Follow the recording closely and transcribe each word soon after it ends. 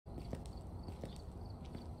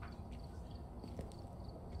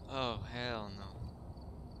Oh, hell no.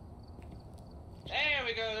 There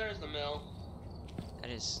we go, there's the mill.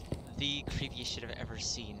 That is the creepiest shit I've ever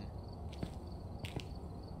seen.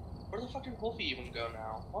 Where the fuck did Wolfie even go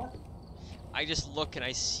now? What? I just look and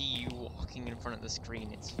I see you walking in front of the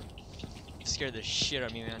screen. It's scared the shit out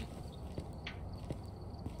of me, man.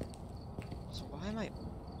 So why am I...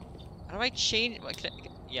 How do I change...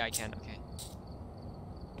 Yeah, I can, okay.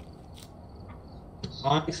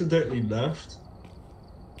 I accidentally left.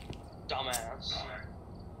 Dumbass.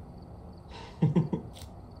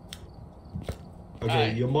 Okay,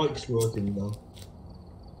 Alright. your mic's working now.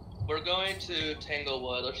 We're going to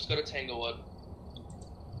Tanglewood. Let's just go to Tanglewood.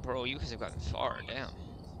 Bro, you guys have gotten far, damn.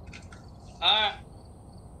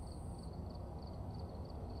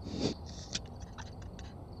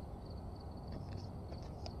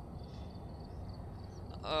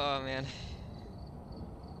 Oh, man.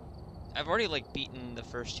 I've already, like, beaten the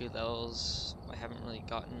first 2 levels. I haven't really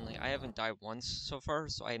gotten, like, I haven't died once so far,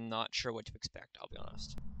 so I'm not sure what to expect, I'll be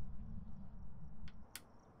honest.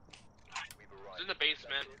 It's in the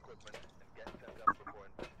basement.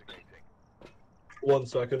 1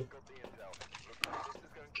 second.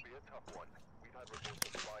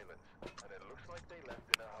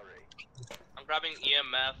 I'm grabbing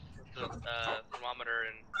EMF, the thermometer,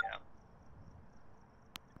 and yeah.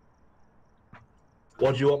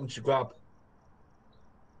 What do you want me to grab?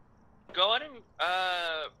 Go ahead and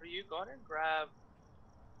for you, go ahead and grab.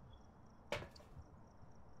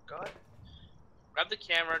 Go ahead. Grab the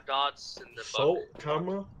camera, dots, and the Salt book.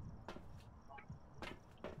 camera?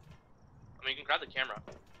 I mean, you can grab the camera.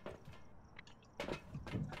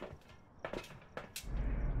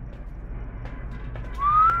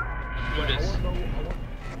 Do this.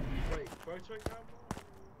 Wait, photo camera?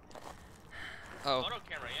 Oh, Photo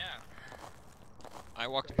camera, yeah. I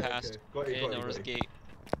walked Okay, past got you, got you, Nora's got you. gate.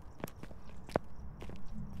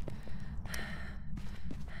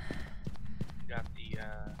 Got the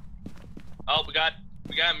oh, we got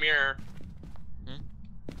a mirror.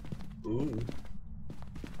 Ooh.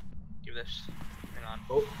 Give this. Hang on.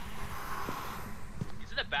 Oh. He's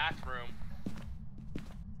in the bathroom.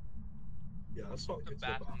 Yeah, that's not The good.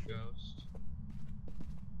 bathroom ghost.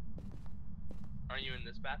 Are you in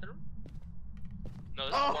this bathroom? No,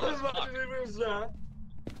 this is Oh, warm as fuck. imagine if it was there.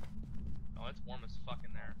 Oh, it's warm as fuck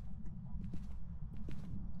in there.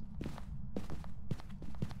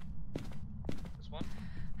 This one?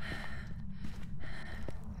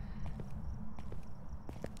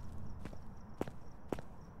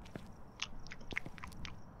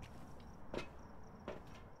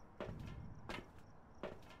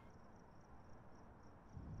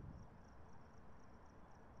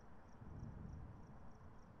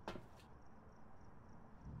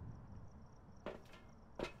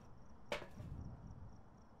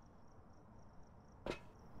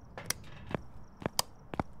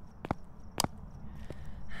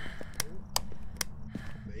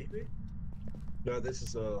 Maybe? No, this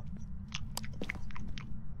is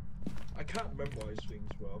I can't memorize things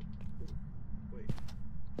well. Wait.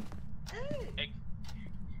 Egg.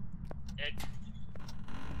 Egg.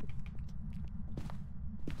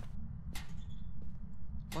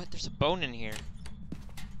 What? There's a bone in here.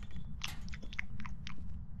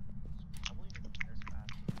 Probably in this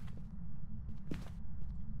bathroom.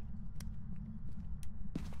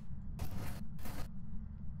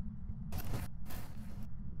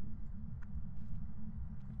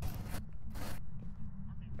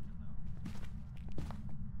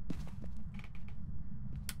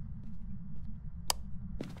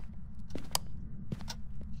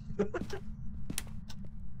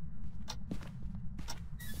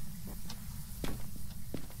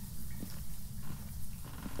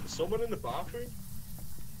 Is someone in the bathroom?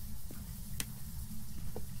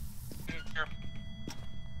 Here.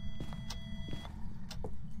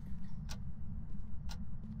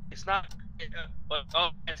 It's not. But oh,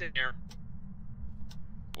 it's in here.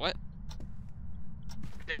 What?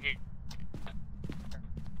 It's in here.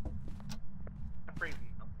 I'm freezing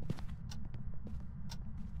now.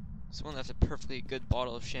 Someone left a perfectly good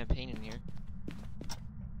bottle of champagne in here.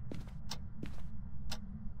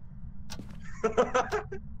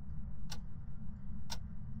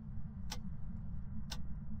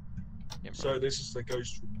 Yeah, So this is the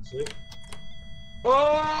ghost room, is it?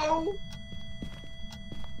 Oh!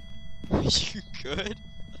 Are you good?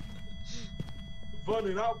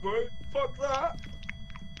 Running out, bro. Fuck that.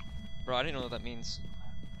 Bro, I didn't know what that means.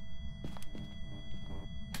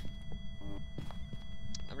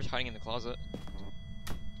 I'm just hiding in the closet.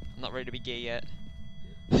 I'm not ready to be gay yet.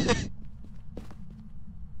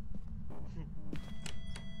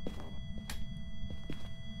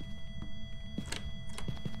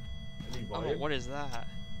 Oh, what is that?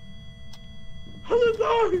 I don't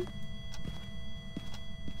know!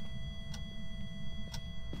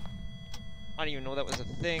 I didn't even know that was a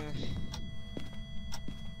thing.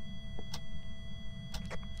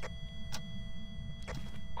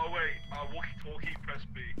 Oh wait, walkie-talkie, press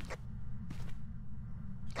B.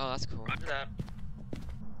 Oh, that's cool. Roger that.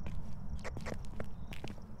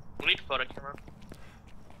 We need a photo camera.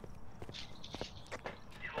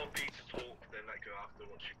 You hold B to talk, then let go after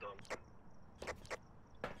once you've done.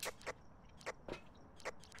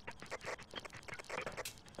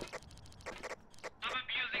 I'm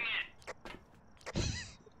abusing it!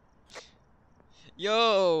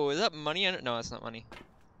 Yo, is that money? No, it's not money.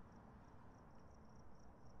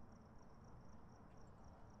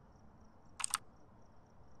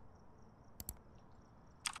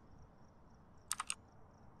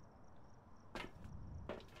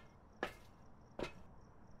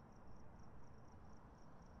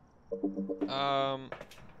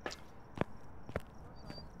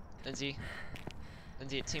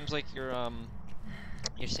 Lindsay, it seems like your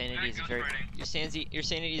sanity is very your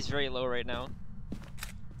sanity is very low right now.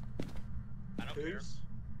 I don't care. Whose?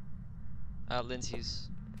 Lindsay's.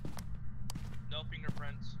 No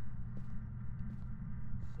fingerprints.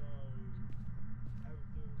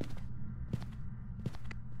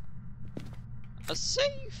 So, A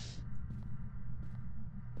safe.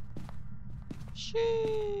 Sheesh.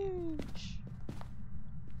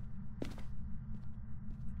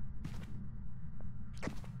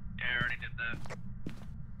 Yeah, I already did that.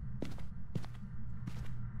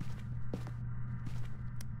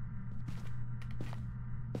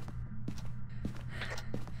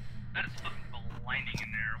 That is fucking blinding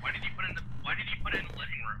in there. Why did you put it in the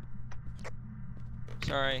living room?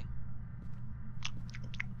 Sorry.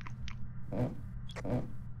 Who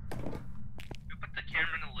put the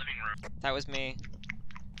camera in the living room? That was me.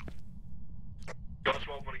 Guys,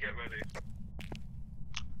 what I want to get ready.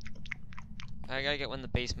 I gotta get one in the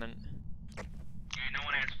basement. No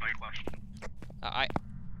one answered my question.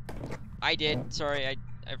 I did. Sorry,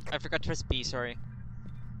 I forgot to press B. Sorry.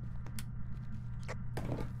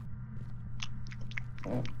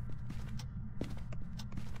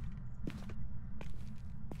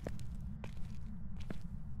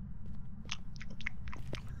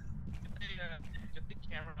 Get the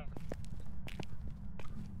camera.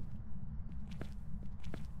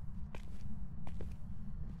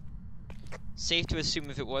 Safe to assume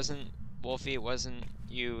if it wasn't Wolfie, it wasn't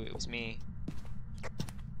you, it was me.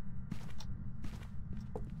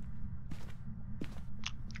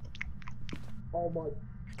 Oh my.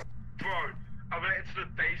 Bro, I went into the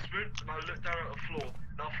basement and I looked down at the floor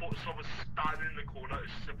and I thought someone was standing in the corner.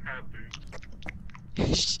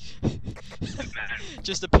 It's just a pair of boots.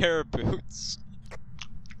 Just a pair of boots.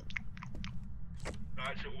 I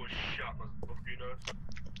actually always shut myself, you know.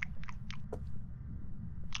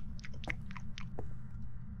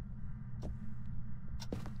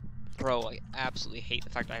 Bro, I absolutely hate the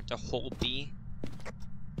fact I have to hold B.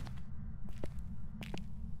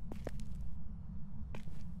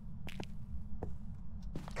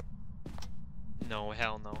 No,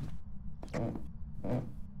 hell no. Damn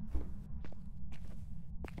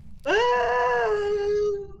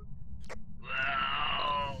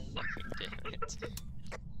it.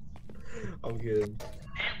 I'm good.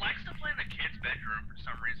 Hey, it likes to play in the kid's bedroom for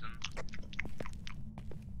some reason.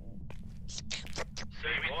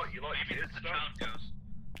 Say what? You like Maybe kids it's the stuff? child ghost.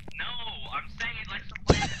 No, I'm saying he likes to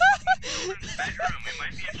play in his children's bedroom. It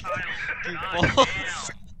might be a child. God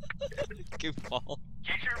damn. Goofball.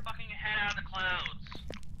 Get your fucking head out of the clouds.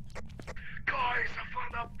 Guys, I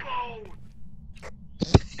found a bone!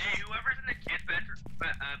 Hey, whoever's in the kid's bedroom,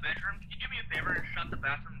 can you do me a favor and shut the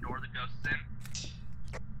bathroom door the ghost is in?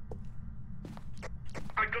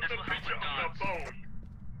 I got This the will help picture with of dogs. the bone.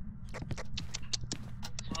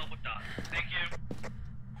 This will help with dogs. Thank you.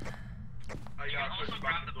 I You can got also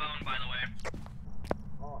grab the bone, by the way.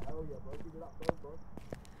 Oh, hell yeah, bro. Give me that bone, bro.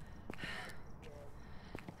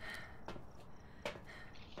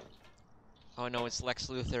 Oh no, it's Lex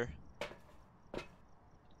Luthor.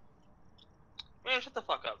 Man, shut the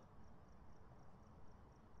fuck up.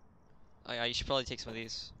 Oh yeah, you should probably take some of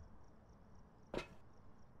these.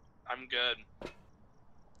 I'm good.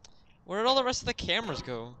 Where did all the rest of the cameras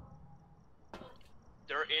go?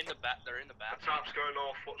 They're in the The bathroom. tap's going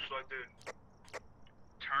off. What should I do?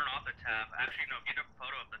 Turn off the tap. Actually, no, get a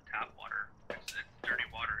photo of the tap water. It's dirty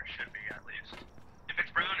water, it should be, at least. If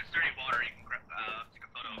it's brown, it's dirty water, you can take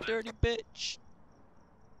a photo of it. Dirty bitch.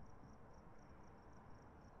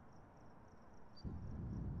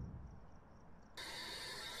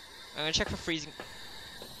 I'm gonna check for freezing.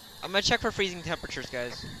 I'm gonna check for freezing temperatures,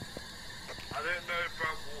 guys. I didn't know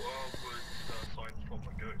brown water was signs from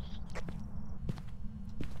a ghost.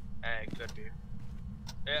 Hey, could be.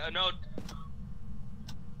 Yeah, no.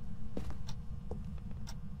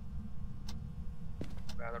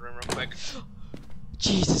 Out of the room real quick.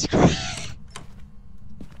 Jesus Christ.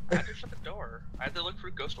 I had to shut the door. I had to look for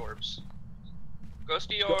ghost orbs.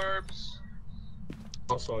 Ghosty orbs.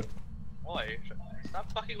 Outside. Boy,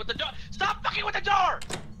 stop fucking with the door! Stop fucking with the door!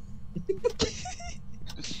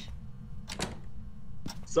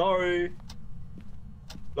 Sorry.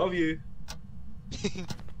 Love you.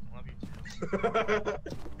 Love you too.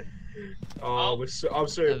 Oh, I'm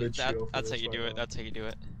sorry, That's how you do it. That's how you do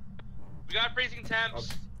it. We got freezing temps.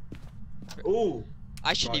 Ooh.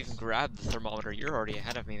 I shouldn't Nice. even grab the thermometer. You're already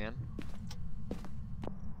ahead of me, man.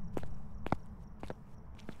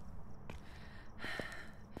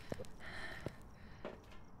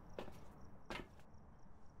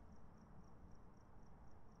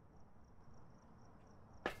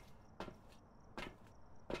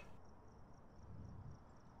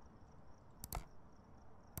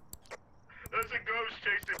 There's a ghost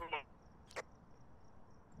chasing him.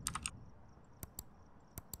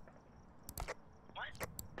 What?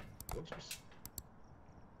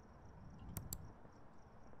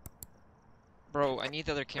 Bro, I need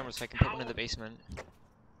the other camera so I can put one in the basement.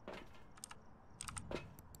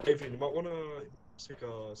 Adrian, you might wanna take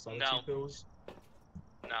sanity No. pills.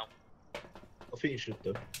 No. I think you should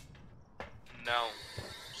though. No.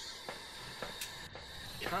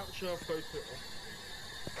 Capture a photo of.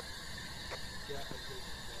 Yeah,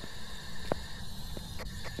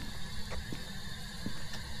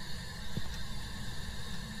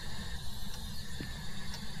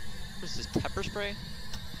 What is this, pepper spray?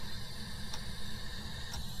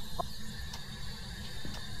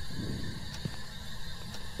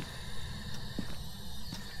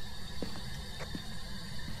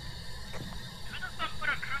 Who the fuck put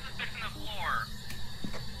a crucifix in the floor?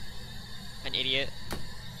 An idiot.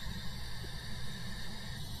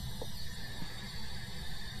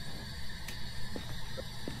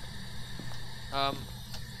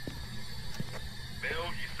 Bill,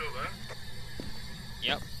 you still there?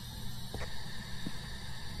 Yep.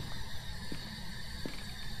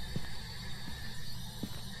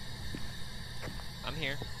 I'm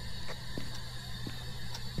here.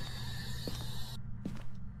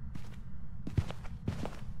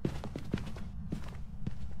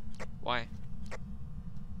 Why?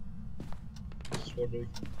 Just wondering.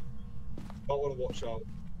 Might wanna watch out.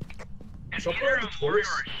 It's Shall I either put a it Mori or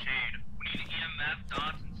close? a Shade. We need EMF,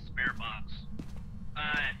 dots, and spare box.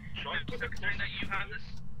 Shall I put So it considering close? that you have this...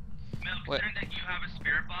 Mel, What? considering that you have a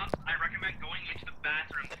spirit box, I recommend going into the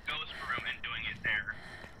bathroom, the ghost room, and doing it there.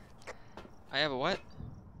 I have a what?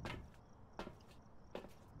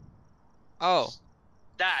 Oh.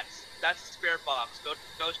 That's the spirit box. Go to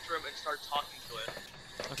the ghost room and start talking to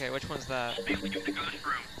it. Okay, which one's that? We'll be leaving the ghost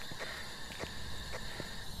room.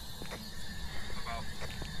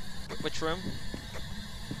 Which room?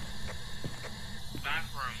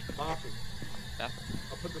 Bathroom. Bathroom. Bathroom.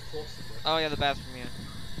 I'll put the cloth in there. Oh yeah, the bathroom, yeah.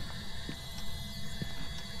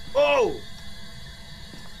 Oh!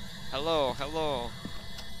 Hello, hello.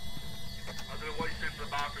 I don't know what you said to the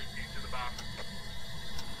bathroom, to the bathroom.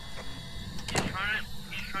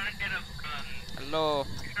 He's trying to get a Hello.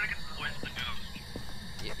 he's trying to get the voice of the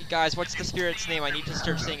ghost. Guys, what's the spirit's name? I need to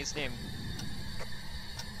start saying its name.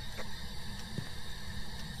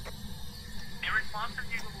 In response to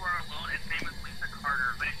people who are alone, its name is Lisa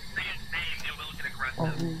Carter, but if you say its name, it will get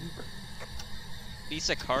aggressive.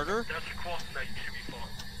 Lisa Carter? That's a cross that you should be fine.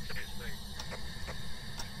 Say his name.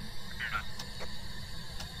 You're not.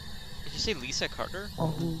 Did you say Lisa Carter?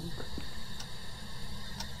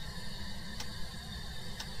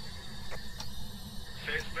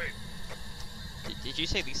 Say his name. Did you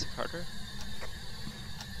say Lisa Carter?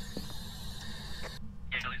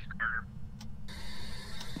 Yeah, Lisa Carter.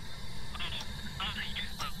 Oh, the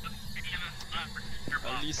useless. The EMF not for your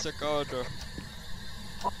box. Lisa Carter.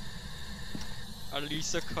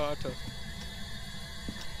 Lisa Carter.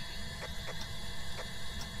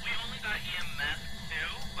 We only got EMF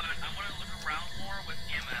too, but I want to look around more with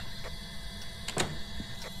EMF.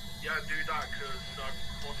 Yeah, do that because I've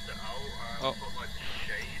crossed it out and Oh. put like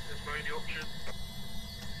shade as my only option.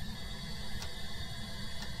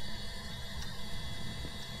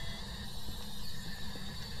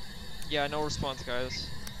 Yeah, no response, guys.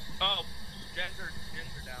 Oh, gender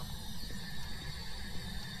down.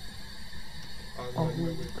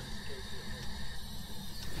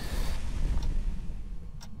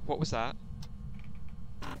 What was that?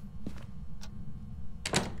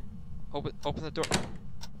 Open the door.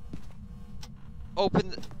 Open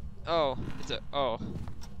the... Oh, it's a. Oh.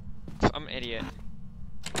 I'm an idiot.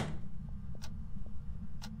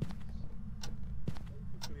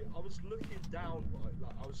 I was looking down, right?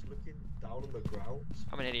 Like I was looking down on the ground,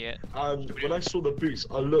 I'm an idiot. and when I saw the boots,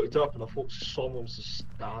 I looked up and I thought someone was just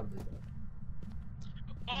standing there.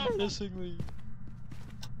 Oh, Menacingly.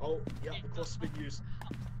 Oh, yeah, the cross has been used.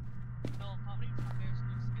 Mel, how many times are you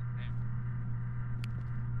supposed to get there?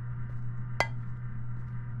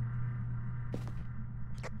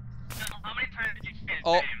 Mel, how many times did you say his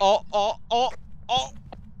Oh, name? oh.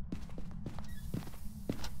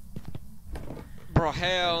 Bro,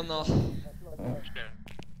 hell no. Shit.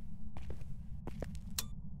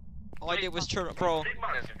 All I did was turn, bro. Big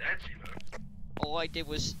man's dead, you know. All I did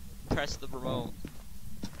was press the remote.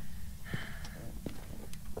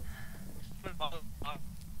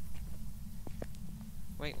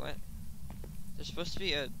 Wait, what? There's supposed to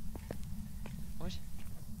be a. What?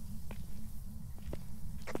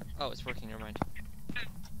 Oh, it's working. Never mind.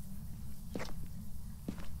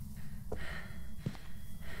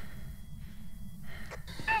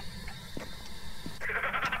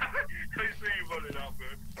 I see you running out,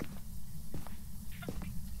 man.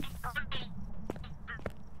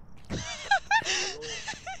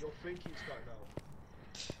 Your thinking's starting out.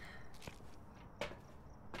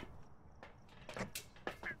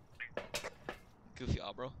 Goofy,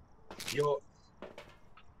 bro. Your.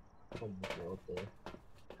 Oh my god, bro.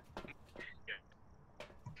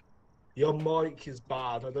 Your mic is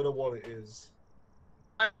bad. I don't know what it is.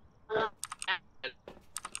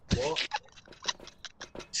 What?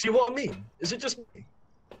 See what I mean? Is it just me?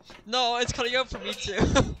 No, it's cutting out for me too.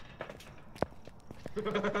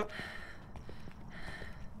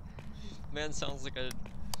 Man sounds like a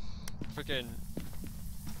freaking.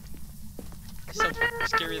 He sounds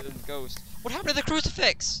scarier than a ghost. What happened to the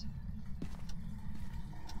crucifix?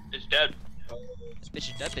 It's dead.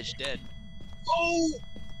 Bitch is dead. Bitch dead. Oh!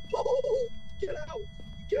 Oh! Get out!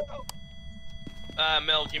 Get out!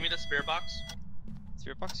 Mel, give me the spirit box.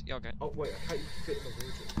 Spirit box? Yeah, okay. Oh wait, I can't even fit in the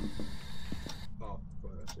wardrobe. Oh,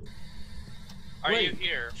 right, I see. Are Wait. you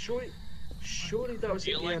here? Surely that was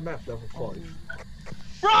an Feel like- EMF level 5.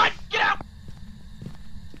 Run! Get out!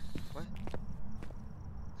 What?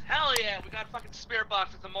 Hell yeah, we got a fucking spirit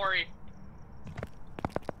box at the Mori.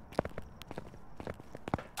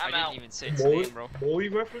 I'm I out. didn't even say its Mori name, bro. Mori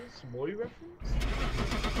reference? Mori reference?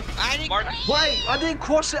 I didn't. Mark, Wait, I didn't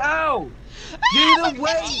cross it out! You cross the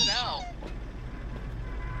way! it out.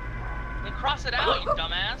 Then cross it out, you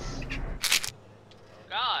dumbass.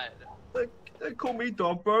 God. Don't call me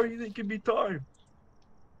dumb, bro. You didn't give me time.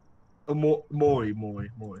 Mori.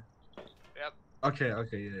 Yep. Okay,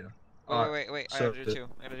 yeah. Wait. I so gotta do two.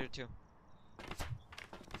 I gotta do two.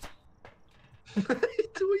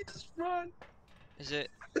 Do we just run? Is it?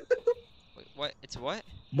 Wait, what? It's what?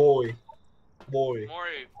 Mori. Mori.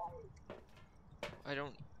 I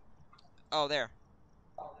don't. Oh, there.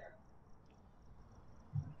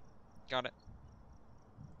 Got it.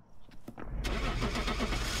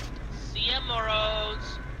 See ya,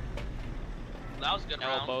 Moros. That was a good El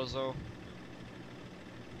round. Bozo.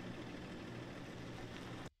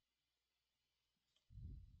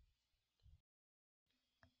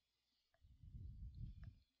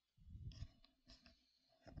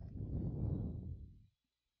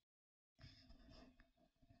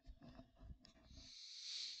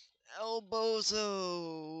 El Bozo.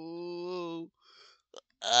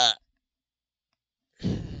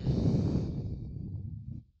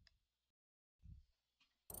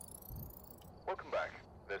 Welcome back.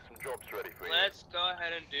 There's some jobs ready for you. Let's go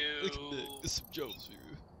ahead and do. Some jokes for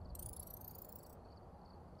you.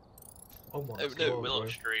 Oh my I've god. never- Willow bro.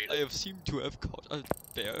 Street. I have seemed to have caught a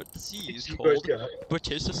bad disease You guys called get it?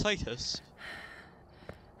 Botrytis.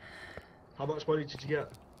 How much money did you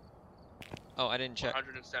get? Oh, I didn't check.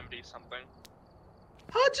 170 something.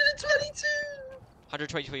 122!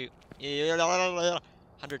 122. Yeah,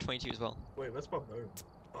 122 as well. Wait, where's my bone?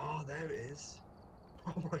 Oh, there it is.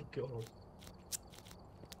 Oh my god.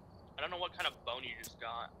 I don't know what kind of bone you just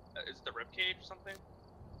got. Is it the ribcage or something?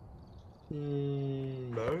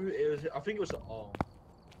 No, it was. I think it was the arm.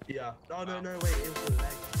 Yeah. No, wait, it was the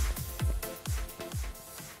leg.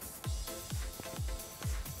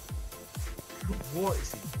 What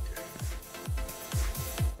is he doing?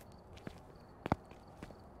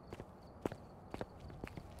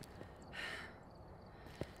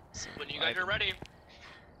 When you guys are ready.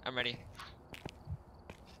 I'm ready.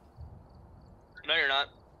 No, you're not.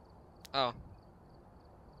 Oh.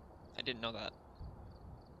 I didn't know that.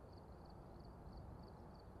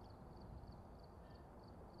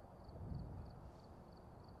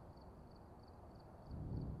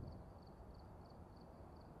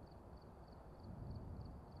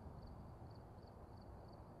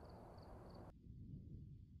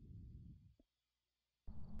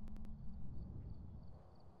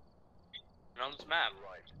 on this map.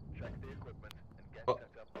 Right. Check the equipment and get Oh, set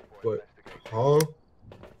up before wait. investigating. Huh?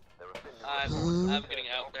 There have been I'm getting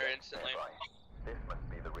out there instantly. This must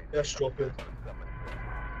be the reason. Yes, drop it. Summoned.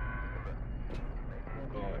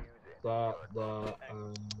 Right.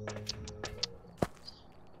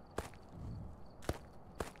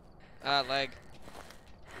 That, Leg.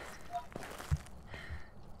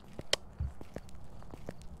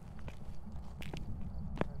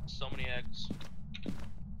 So many eggs.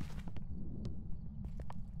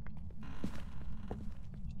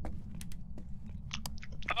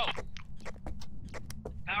 Oh!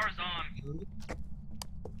 Power's on.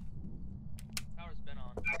 Power's been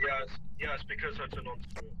on. Yeah, it's because I turned on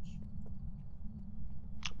sports.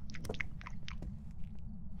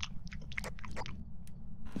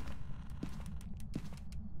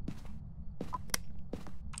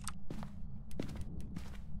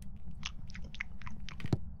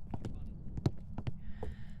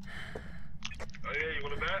 Oh yeah, you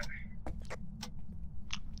wanna bet?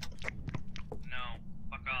 No.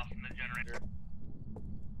 Fuck off from the generator.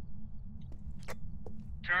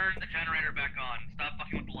 Turn the generator back on. Stop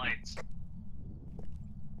fucking with the lights.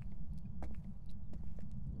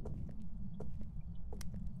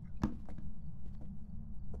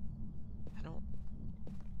 I don't.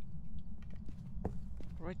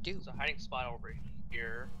 What do I do? There's a hiding spot over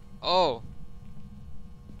here. Oh!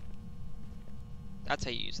 That's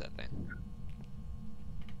how you use that thing.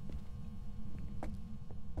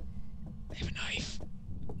 I have a knife.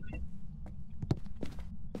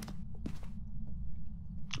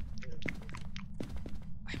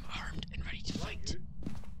 I'm armed and ready to fight.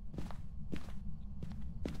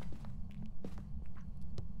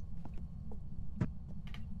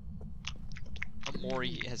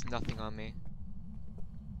 Amori has nothing on me.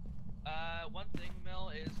 One thing, Mel,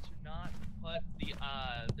 is to not put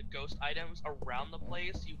the ghost items around the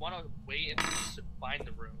place. You want to wait until you find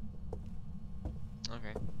the room.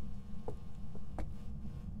 Okay.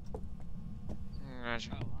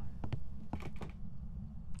 Gotcha. Oh,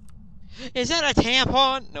 hi. Is that a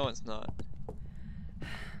tampon? No, it's not. Bro,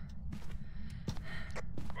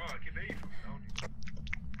 I can hear you from down here.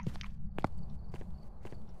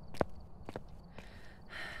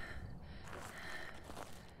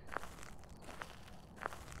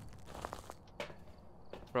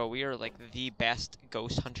 Bro, we are like the best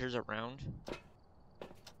ghost hunters around.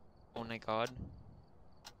 Oh my god.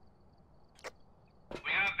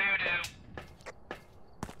 We have voodoo.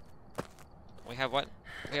 We have what?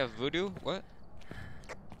 We have voodoo? What?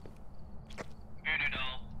 Voodoo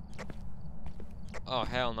doll. Oh,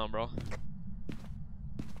 hell no, bro.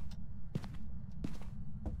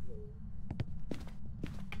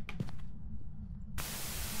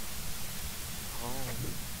 Oh.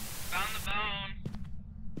 Found the bone.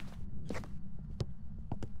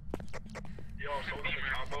 Yo, someone got the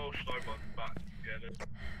camo, snowman back together.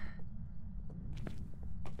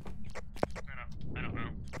 I don't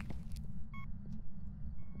know.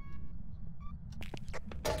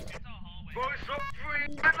 It's a hallway. Bro, it's not free!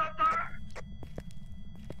 It's not that!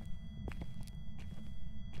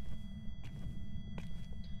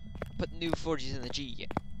 Put new 4Gs in the G. Yeah.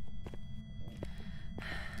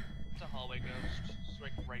 It's a hallway ghost. It's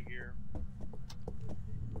like right here.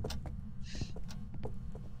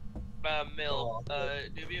 Mill,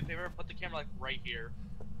 do me a favor, put the camera like right here.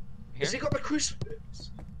 Here? Has he got the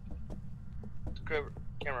crucifix? The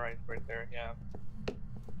camera right there, yeah.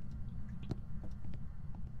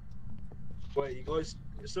 Wait, you guys,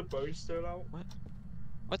 is the bone still out?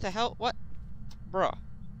 What the hell? What? Bruh.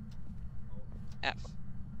 F.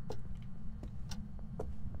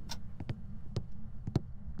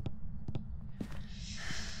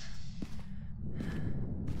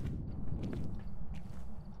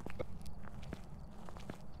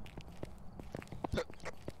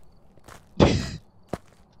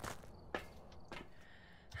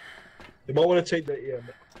 You might want to take the blue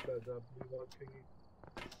light thingy.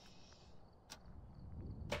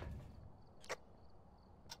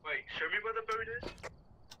 Wait, show me where the bone is.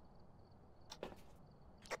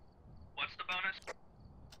 What's the bonus?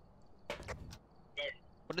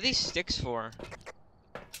 What are these sticks for?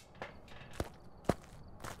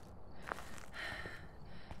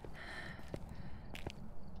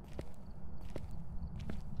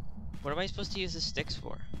 What am I supposed to use the sticks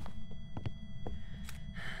for?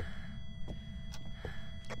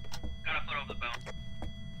 Got a photo of the bone.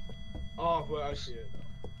 Oh, wait, I see it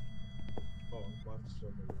now. Oh, mine's still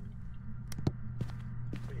in the room.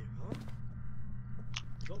 Wait, huh?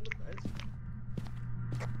 It's on the bed?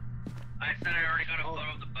 I said I already got a Oh.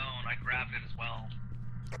 photo of the bone. I grabbed it as well.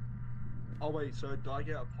 Oh, wait, so do I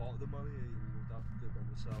get a part of the money or would I have to do it by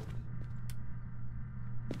myself?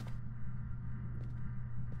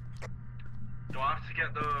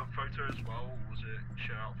 get the photo as well, or was it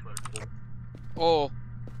share out photo? Oh,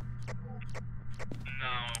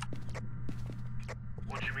 No.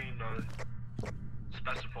 What do you mean, no?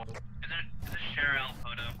 Specify. Is it share out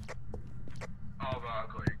photo? Oh, right,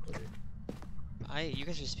 I got you. you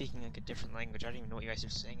guys are speaking like a different language. I don't even know what you guys are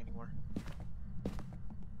saying anymore.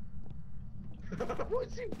 Why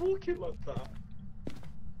is he walking like that?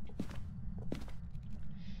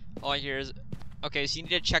 All I hear is, okay, so you need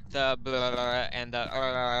to check the blah, blah, blah, and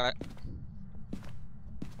the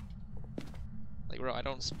like, bro, I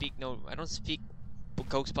don't speak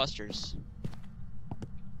Ghostbusters.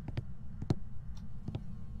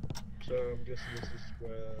 So I'm guessing this is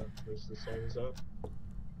where most of the songs are.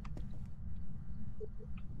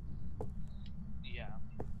 Yeah.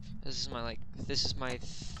 This is my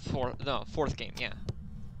fourth game, yeah.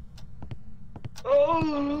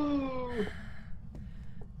 Oh!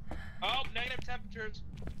 Oh, negative temperatures.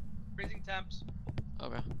 Freezing temps.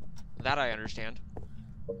 Okay. That I understand.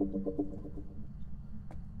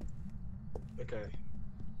 Okay.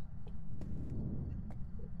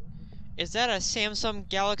 Is that a Samsung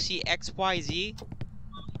Galaxy XYZ?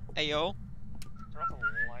 Ayo. Turn off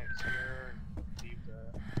the lights here.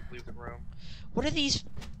 Leave the room. What are these?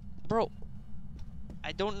 Bro.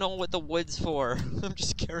 I don't know what the wood's for. I'm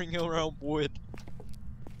just carrying around wood.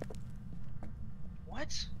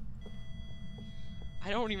 What? I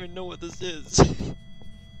don't even know what this is.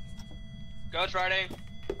 Ghost riding.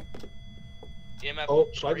 EMF. Oh,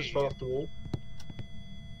 so I just 3. fell off the wall.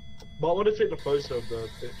 But I want to take the photo of the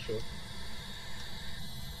picture.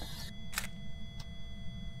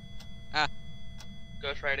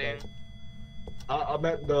 Ghost riding. I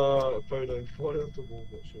meant the photo falling off the wall,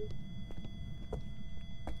 not sure.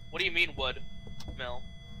 What do you mean wood? Mill.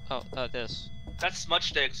 Oh, this. That's smudge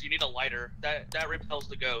sticks. You need a lighter. That repels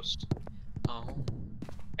the ghost. Oh.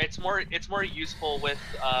 It's more useful with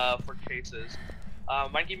for chases.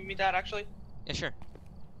 Mind giving me that actually? Yeah, sure.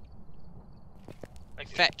 Thank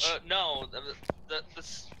you. Fetch. No, the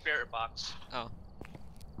spirit box. Oh.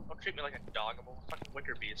 Don't treat me like a dog. I'm a fucking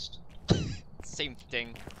wicker beast. Same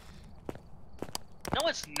thing. No,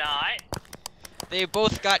 it's not. They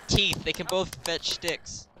both got teeth. They can both fetch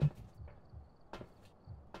sticks.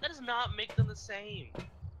 That does not make them the same.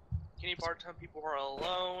 Can you part-time people who are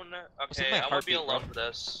alone? What's with Okay, my I want to be heartbeat, alone bro? for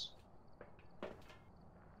this.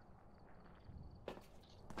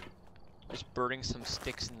 Just burning some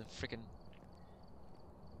sticks in the frickin'.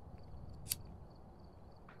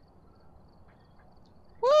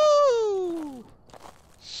 Woo!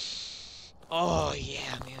 Oh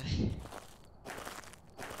yeah, man.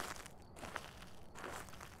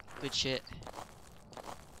 Good shit.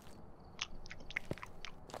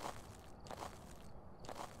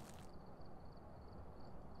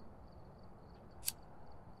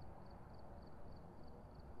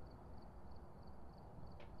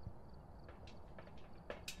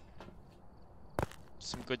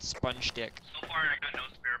 Some good sponge stick. So far, I got no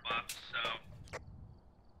spirit box, so.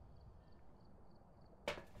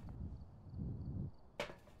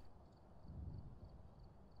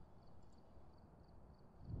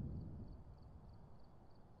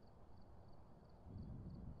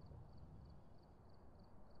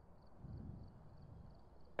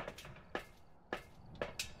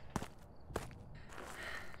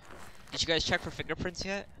 Did you guys check for fingerprints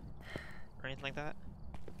yet? Or anything like that?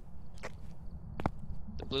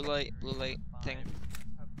 The blue light thing.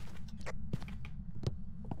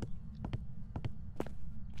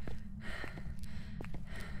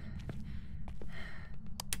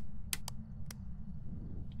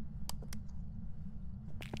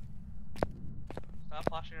 Stop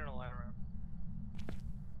flashing your light around.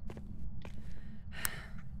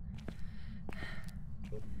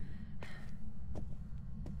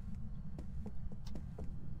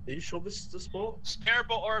 Are you sure this is the spot? Spirit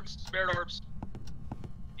orbs, spirit orbs.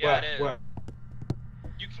 Yeah, it is. Where?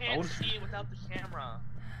 You I can't wanna- see it without the camera.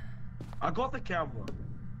 I got the camera.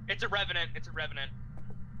 It's a revenant. It's a revenant.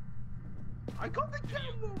 I got the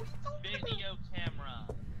camera. What are you talking about? Video camera.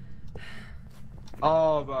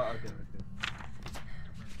 Oh, right. Okay.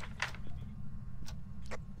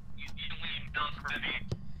 You leave those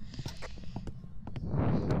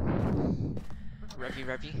revy.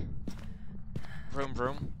 Revy. Vroom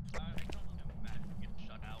vroom. I don't imagine getting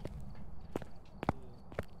shut out.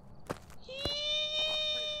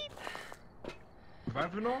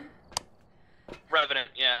 Revenant? Revenant,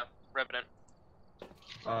 yeah, Revenant.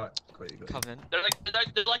 Got you. Covenant. They're like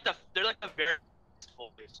the very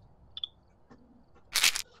voice.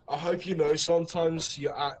 I hope you know sometimes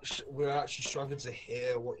we're actually struggling to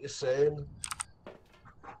hear what you're saying.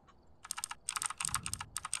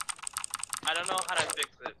 I don't know how to fix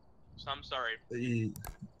it, so I'm sorry. You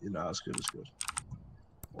know, it's good, it's good.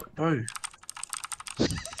 What, bro?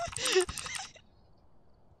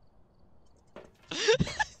 You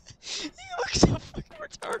look so fucking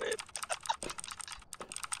retarded.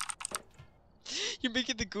 You're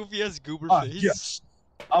making the goofy ass goober face. Yes.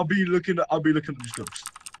 I'll be looking at these looks.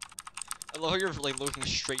 I love how you're like looking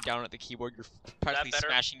straight down at the keyboard. You're practically better?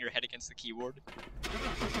 smashing your head against the keyboard.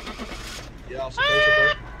 Yeah, I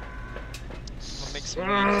suppose so, I'm gonna make some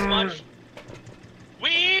bro. Smudge.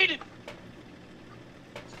 Weed!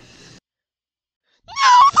 No,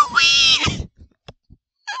 the weed!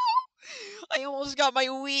 No! I almost got my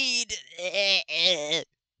weed.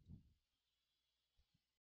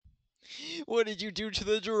 What did you do to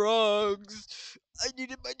the drugs? I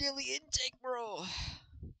needed my daily intake, bro.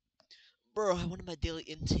 Bro, I wanted my daily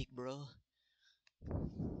intake, bro.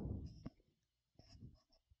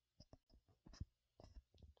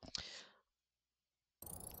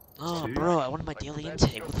 Oh, Two. bro, I wanted my daily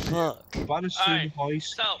intake. What the fuck? Bannister Alright, high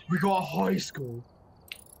school. So, We got a high school.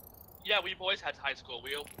 yeah, we've always had high school.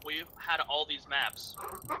 We've had all these maps.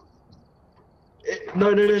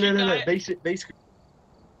 No. Would you guys- Basically,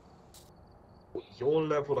 you're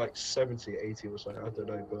level like 70, 80 or something. I don't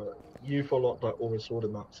know, but you've unlocked like almost all the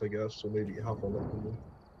maps, I guess, or maybe you have unlocked them.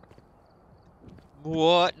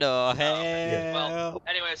 What the yeah. hell? Well,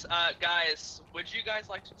 anyways, guys, would you guys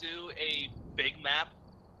like to do a big map,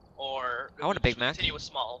 or I want a big map. continue with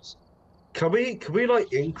smalls? Can we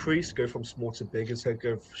like increase, go from small to big instead of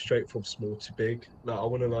go straight from small to big? No, I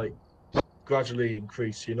want to like gradually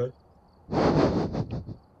increase, you know?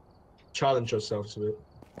 Challenge yourself to it.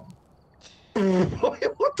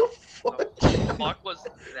 What the fuck? What the fuck was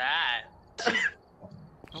that?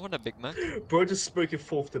 I want a Big Mac. Bro just spoke in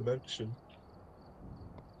fourth dimension.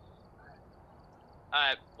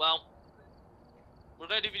 Alright, well, we're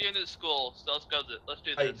gonna do video into the school, so let's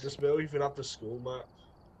do Hey, this. does Mill even have the school map?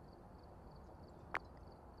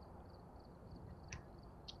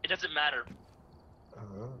 It doesn't matter.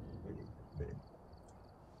 Wait.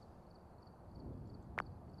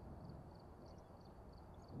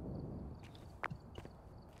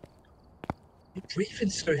 You're breathing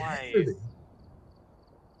so Why? heavily.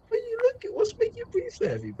 What are you looking? What's making you breathe so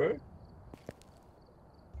heavy, bro?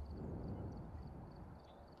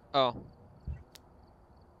 Oh.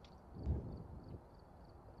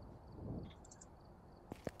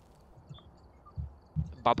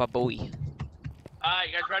 Baba Bowie. Alright,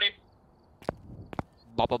 you guys ready?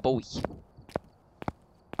 Baba Bowie.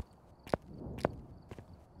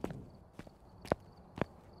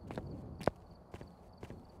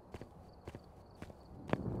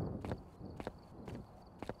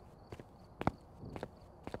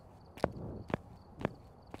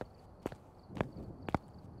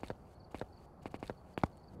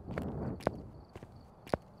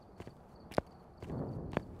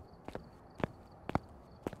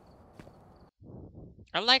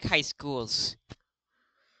 I like high schools.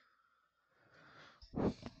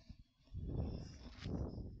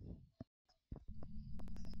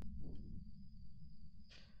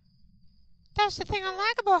 That's the thing I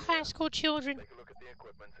like about high school children. Take a look at the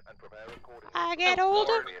equipment and prepare accordingly. I get Oh,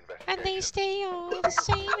 older Lord. and they stay all the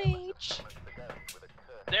same age.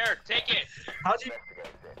 There, take it! How do you?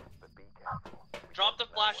 Investigate it, but be careful. Drop the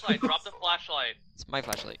flashlight, drop the flashlight. It's my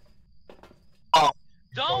flashlight.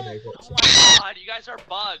 Don't! Okay, Oh what's my god, you guys are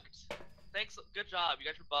bugged. Thanks, good job, you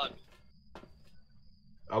guys are bugged.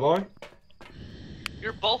 Am I?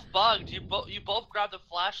 You're both bugged. You both grabbed the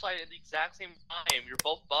flashlight at the exact same time. You're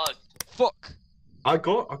both bugged. Fuck. I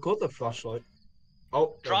got the flashlight.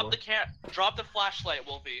 Oh, Drop the flashlight,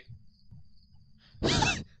 Wolfie.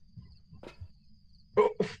 Oh,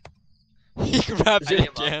 He grabbed Is it it-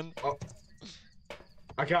 again.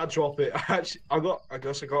 I can't drop it. I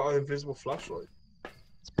guess I got an invisible flashlight.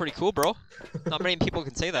 It's pretty cool, bro. Not many people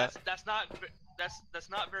can say that. That's not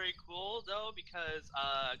very cool though, because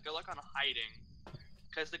good luck on hiding.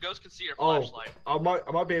 Because the ghost can see your Oh, flashlight. I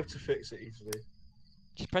might be able to fix it easily.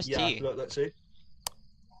 Just press Yeah, T. look, let's see.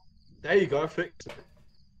 There you go, I fixed it.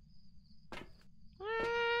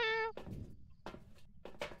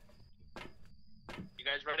 You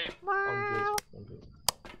guys ready? I'm good.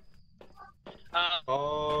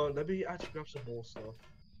 Let me actually grab some more stuff.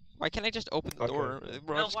 Why can't I just open the Okay. door?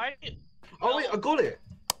 Bro, No, why? Oh wait, I got it.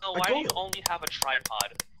 No, I why do got you it. only have a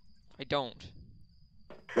tripod? I don't.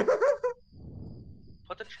 Put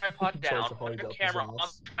the tripod Tries down. to Put hide your up his camera on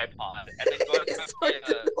ass. the tripod, and then go and grab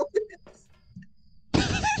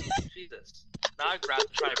Jesus. Now grab the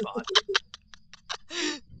tripod.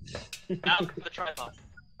 Now grab the tripod.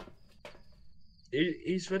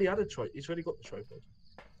 He's already had a tripod. He's already got the tripod.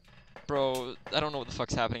 Bro, I don't know what the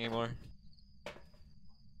fuck's happening anymore.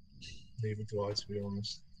 Neither do I, to be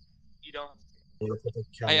honest. You don't. I'm gonna put the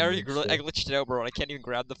I camera already in I still. glitched it out, bro, and I can't even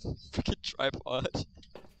grab the freaking tripod.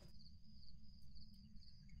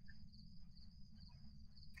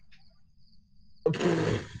 I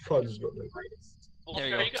just got no. Well, There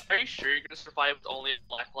you are, go. are you sure you're gonna survive with only a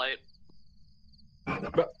black light?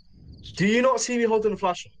 Do you not see me holding a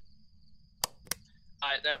flashlight?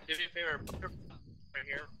 Do me a favor, put your right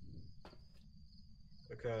here.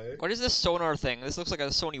 Okay. What is this sonar thing? This looks like a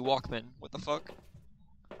Sony Walkman. What the fuck?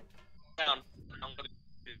 Down. I'm gonna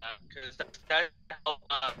do that because that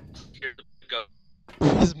here go.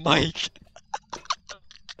 His mic.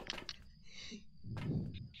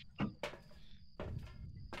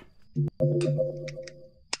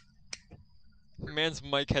 Man's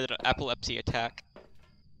mic had an epilepsy attack.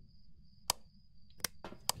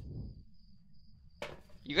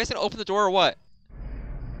 You guys gonna open the door or what?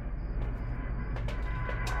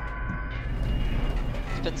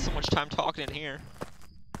 Spend so much time talking in here.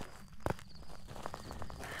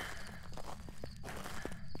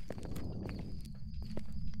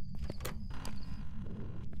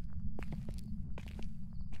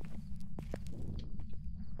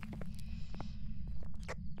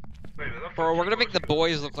 Wait, where the fuck Bro, we're you gonna make the guys go?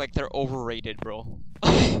 boys look like they're overrated, bro.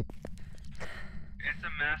 It's a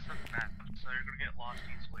massive map, so you're gonna get lost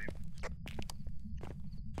easily.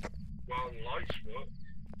 Well, lights, what?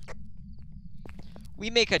 We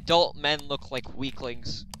make adult men look like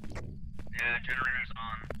weaklings. Yeah, generator's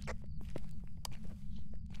on.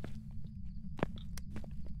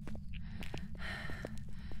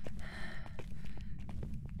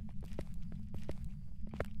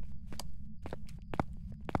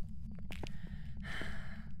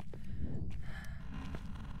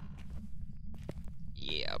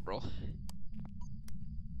 Yeah, bro.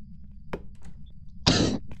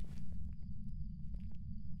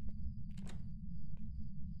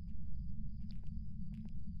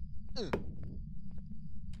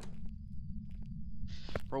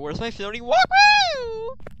 Bro, where's my floating walkway?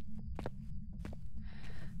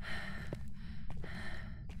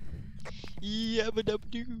 Yabba dabba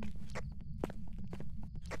doo.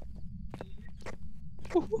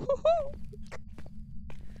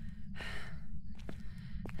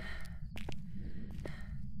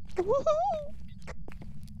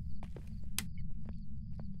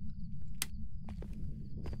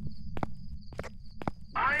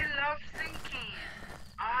 I love thinkies.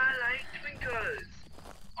 I like twinkles.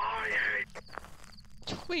 I hate.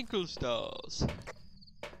 Twinkle stars.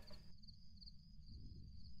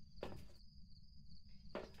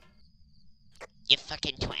 You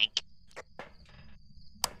fucking twank.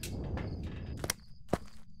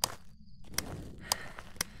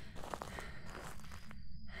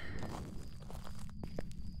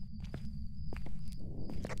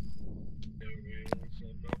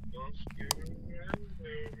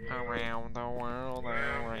 Around the world,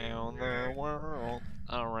 around the world,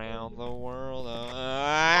 around the world.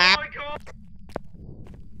 Oh my god!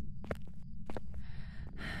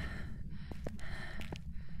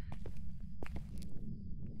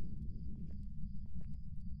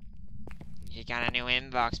 You got a new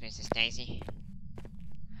inbox, Mrs. Stacy.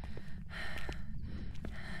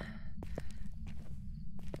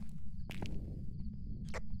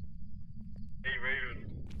 Hey Raven.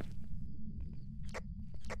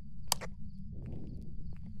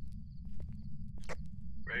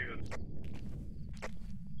 Raven.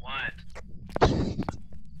 What?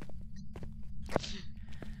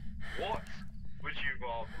 What would you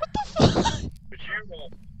rather? What the fuck? Would you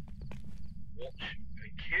rather watch a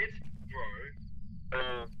kid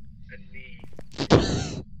grow a knee?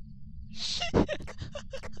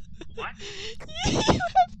 What? You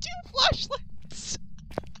have two flashlights.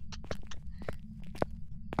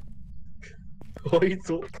 What are you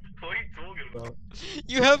talking What are you talking about? about?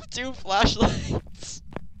 You have two flashlights.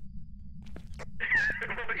 What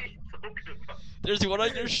are you talking about? There's one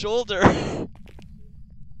on your shoulder. Look,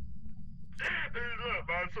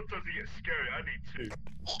 man, sometimes it gets scary. I need two.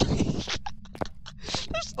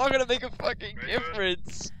 That's not gonna make a fucking Raven.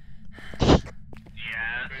 difference. Yeah.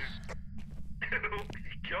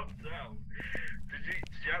 Calm down. Did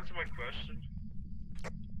you answer my question?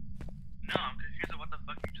 No, I'm confused at what the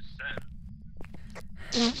fuck you just said.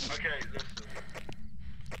 Okay, listen.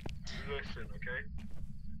 Listen, okay?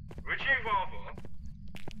 Would you rather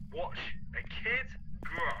watch a kid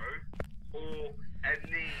grow or a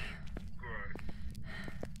knee grow?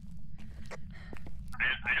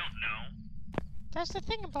 I don't know. That's the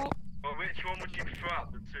thing about. Or which one would you prefer out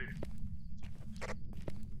of the two?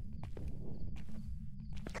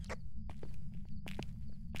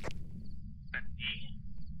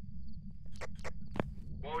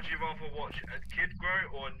 rather watch a kid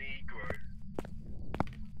grow or a knee grow?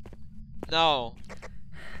 No.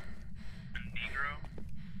 A Negro.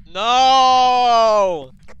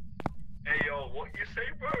 No! Hey yo, what you say,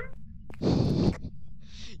 bro?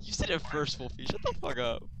 You said it first, Wolfie. Shut the fuck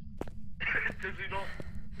up. Does he not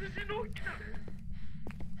get it?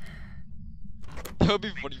 That would be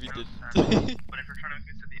funny if you Makes no didn't. sense. But if you're trying to make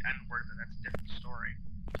it to the N word, then that's a different story.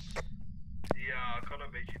 Yeah, I kinda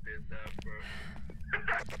make you did that, bro. You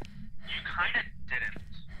kinda didn't.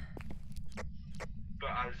 But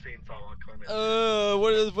at the same time, I kinda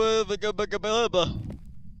What is the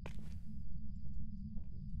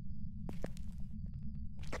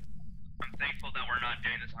I'm thankful that we're not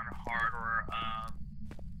doing this on hard or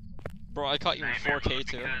Bro, I caught you in nightmare 4K mode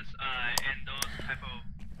too. because in those type of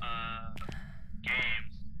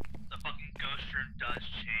games, the fucking ghost room does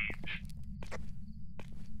change.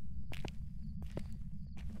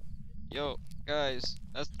 Yo, guys,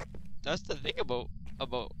 that's the thing about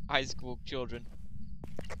high school children.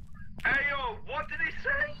 Hey yo, what did he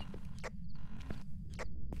say?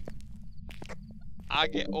 I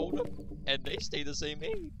get older and they stay the same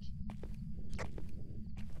age.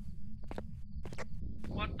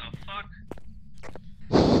 What the fuck?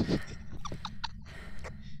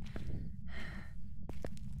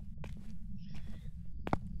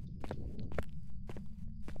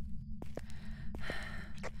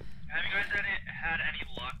 Have you guys had any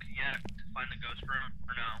luck yet to find the ghost room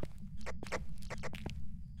or no?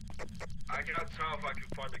 I can't tell if I can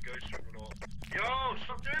find a ghost room or not. Yo,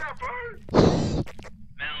 stop doing that, bro!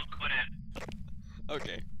 Mel, quit it.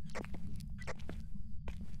 Okay.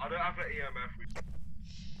 I don't have an EMF.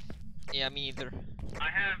 Yeah, me either. I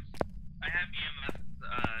have EMF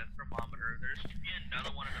thermometer. There should be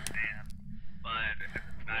another one in the van, but it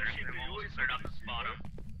doesn't matter. Actually, They've you always always cleared have out the to do bottom.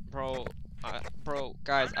 Bro,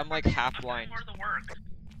 guys, I'm like half blind. I'm doing more of the work.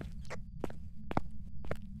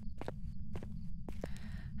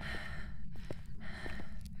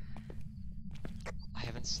 I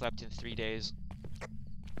haven't slept in 3 days.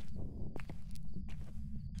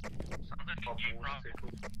 Sounds like My a game balls problem.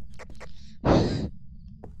 tickle.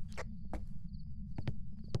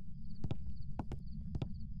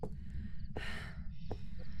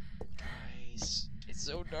 Guys, it's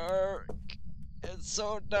so dark. It's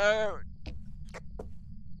so dark.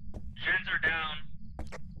 Gens are down.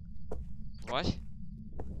 What?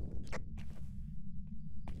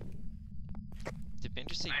 Did Ben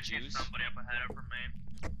just say I see juice? somebody up ahead of me.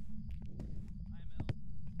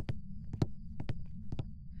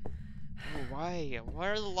 Oh, why? Why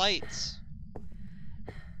are the lights?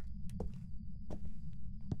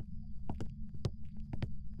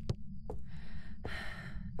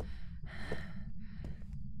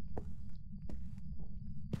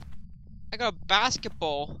 I got a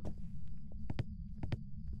basketball.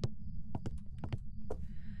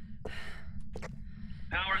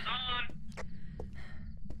 Power's on.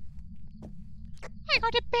 I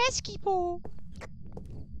got a basketball.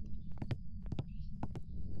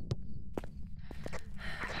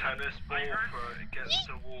 Tennis ball I heard- thrown against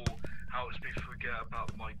the wall helps me forget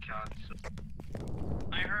about my cancer.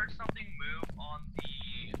 I heard something move on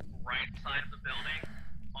the right side of the building,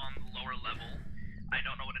 on the lower level. I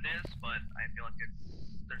don't know what it is, but I feel like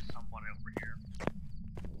there's someone over here.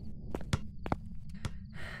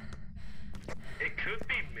 It could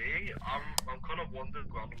be me. I'm kind of wandering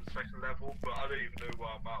around on the second level, but I don't even know where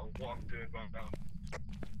I'm at or what I'm doing right now.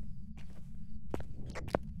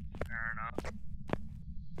 Fair enough.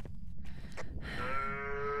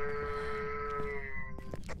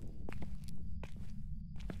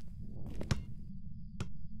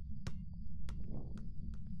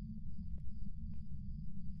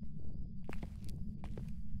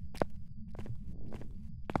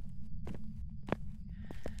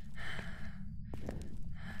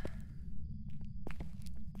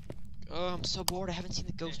 Oh, I'm so bored. I haven't seen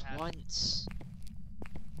the ghost has- once.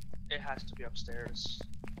 It has to be upstairs.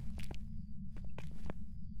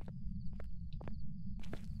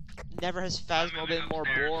 Never has Phasmo moving been more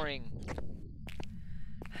upstairs. boring.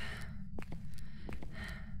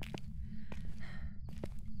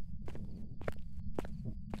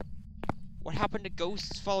 What happened to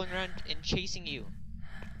ghosts following around and chasing you?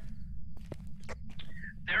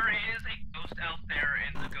 There is a ghost out there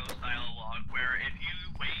in the ghost dialogue where if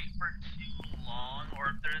you wait for too long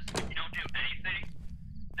or if you don't do anything,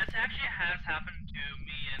 this actually has happened to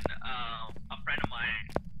me and a friend of mine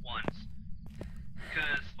once.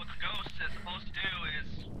 Because what the ghost is supposed to do is,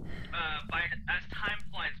 as time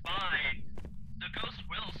flies by, the ghost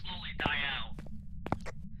will slowly die out.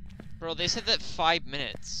 Bro, they said that 5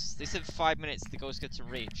 minutes. They said 5 minutes the ghost gets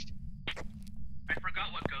enraged. I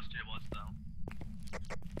forgot what ghost it was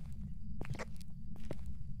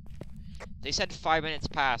They said 5 minutes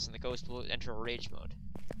pass and the ghost will enter a rage mode.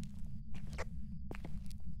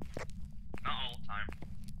 Not all the time.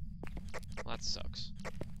 Well, that sucks.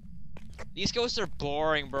 These ghosts are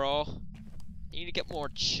boring, bro. They need to get more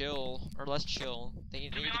chill, or less chill. They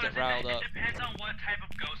need to get riled up. It depends on what type of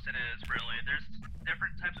ghost it is, really. There's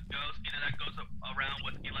different types of ghosts, either that goes around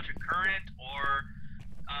with electric current or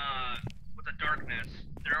with the darkness.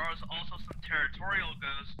 There are also some territorial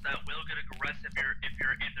ghosts that will get aggressive if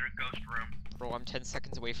you're in their ghost room. Bro, I'm 10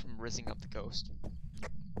 seconds away from rizzing up the ghost.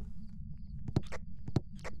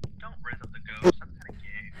 Don't rizz up the ghost, that's kinda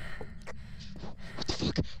gay. What the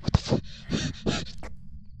fuck? What the fuck?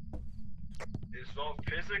 It's not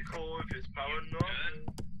physical if it's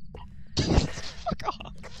paranormal. Fuck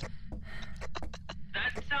off.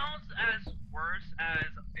 That sounds as worse as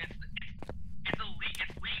it's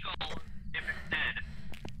legal if it's dead.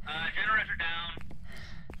 Generator down.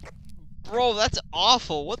 Bro, that's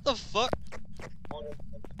awful. What the fuck? Yep.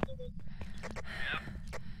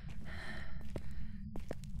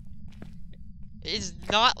 It's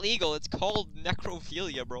not legal. It's called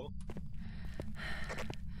necrophilia, bro.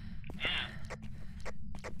 Yeah.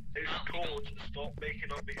 It's called stop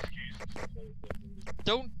making up excuses.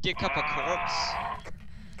 Don't dick up a corpse.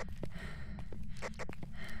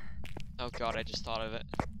 Oh god, I just thought of it.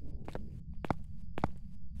 The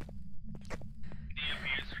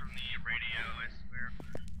abuse from the radio, I swear.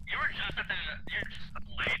 You're just a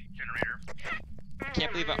late generator. I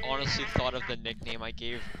can't believe I honestly thought of the nickname I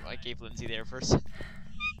gave Lindsay there first. Oh,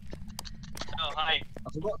 hi. I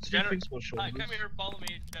forgot two Gener- things for sure. Hi, come here, follow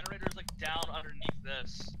me. Generator's like down underneath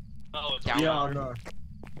this. Oh, it's Down Yeah, I under. know.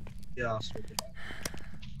 Yeah, I saw that.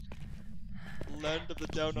 Land of the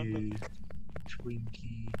down under. You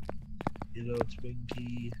Twinkie. You know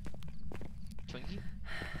Twinkie. Twinkie?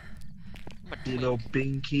 I'm a You know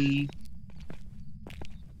twink. Binky.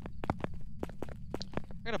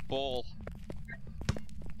 I got a bowl.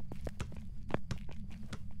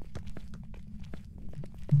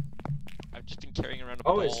 I've just been carrying around a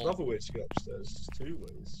Oh, bowl. it's another way to get upstairs. It's two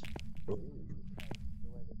ways. Ooh.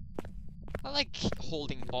 I like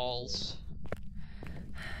holding balls.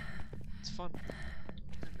 It's fun.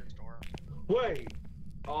 this door. Wait!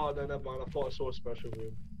 Oh, no, never mind. I thought I saw a special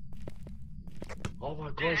room. Oh my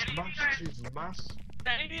god, it's massive, mass. Did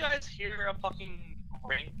any of you guys hear a fucking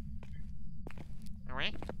ring?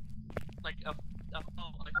 Alright? Like a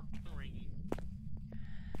phone ringing.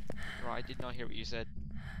 Bro, I did not hear what you said.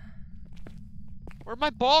 Where'd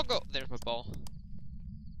my ball go? There's my ball.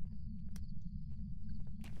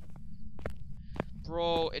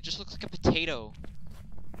 Bro, it just looks like a potato.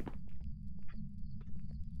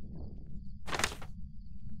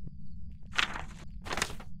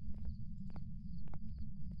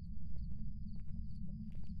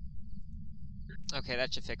 Okay,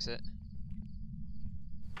 that should fix it.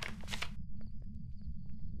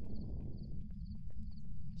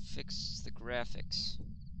 Fix the graphics.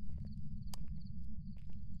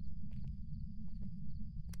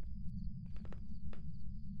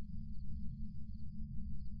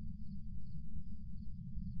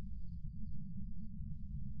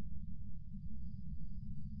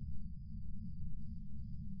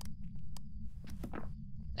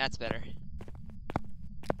 That's better.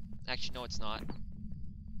 Actually, no, it's not.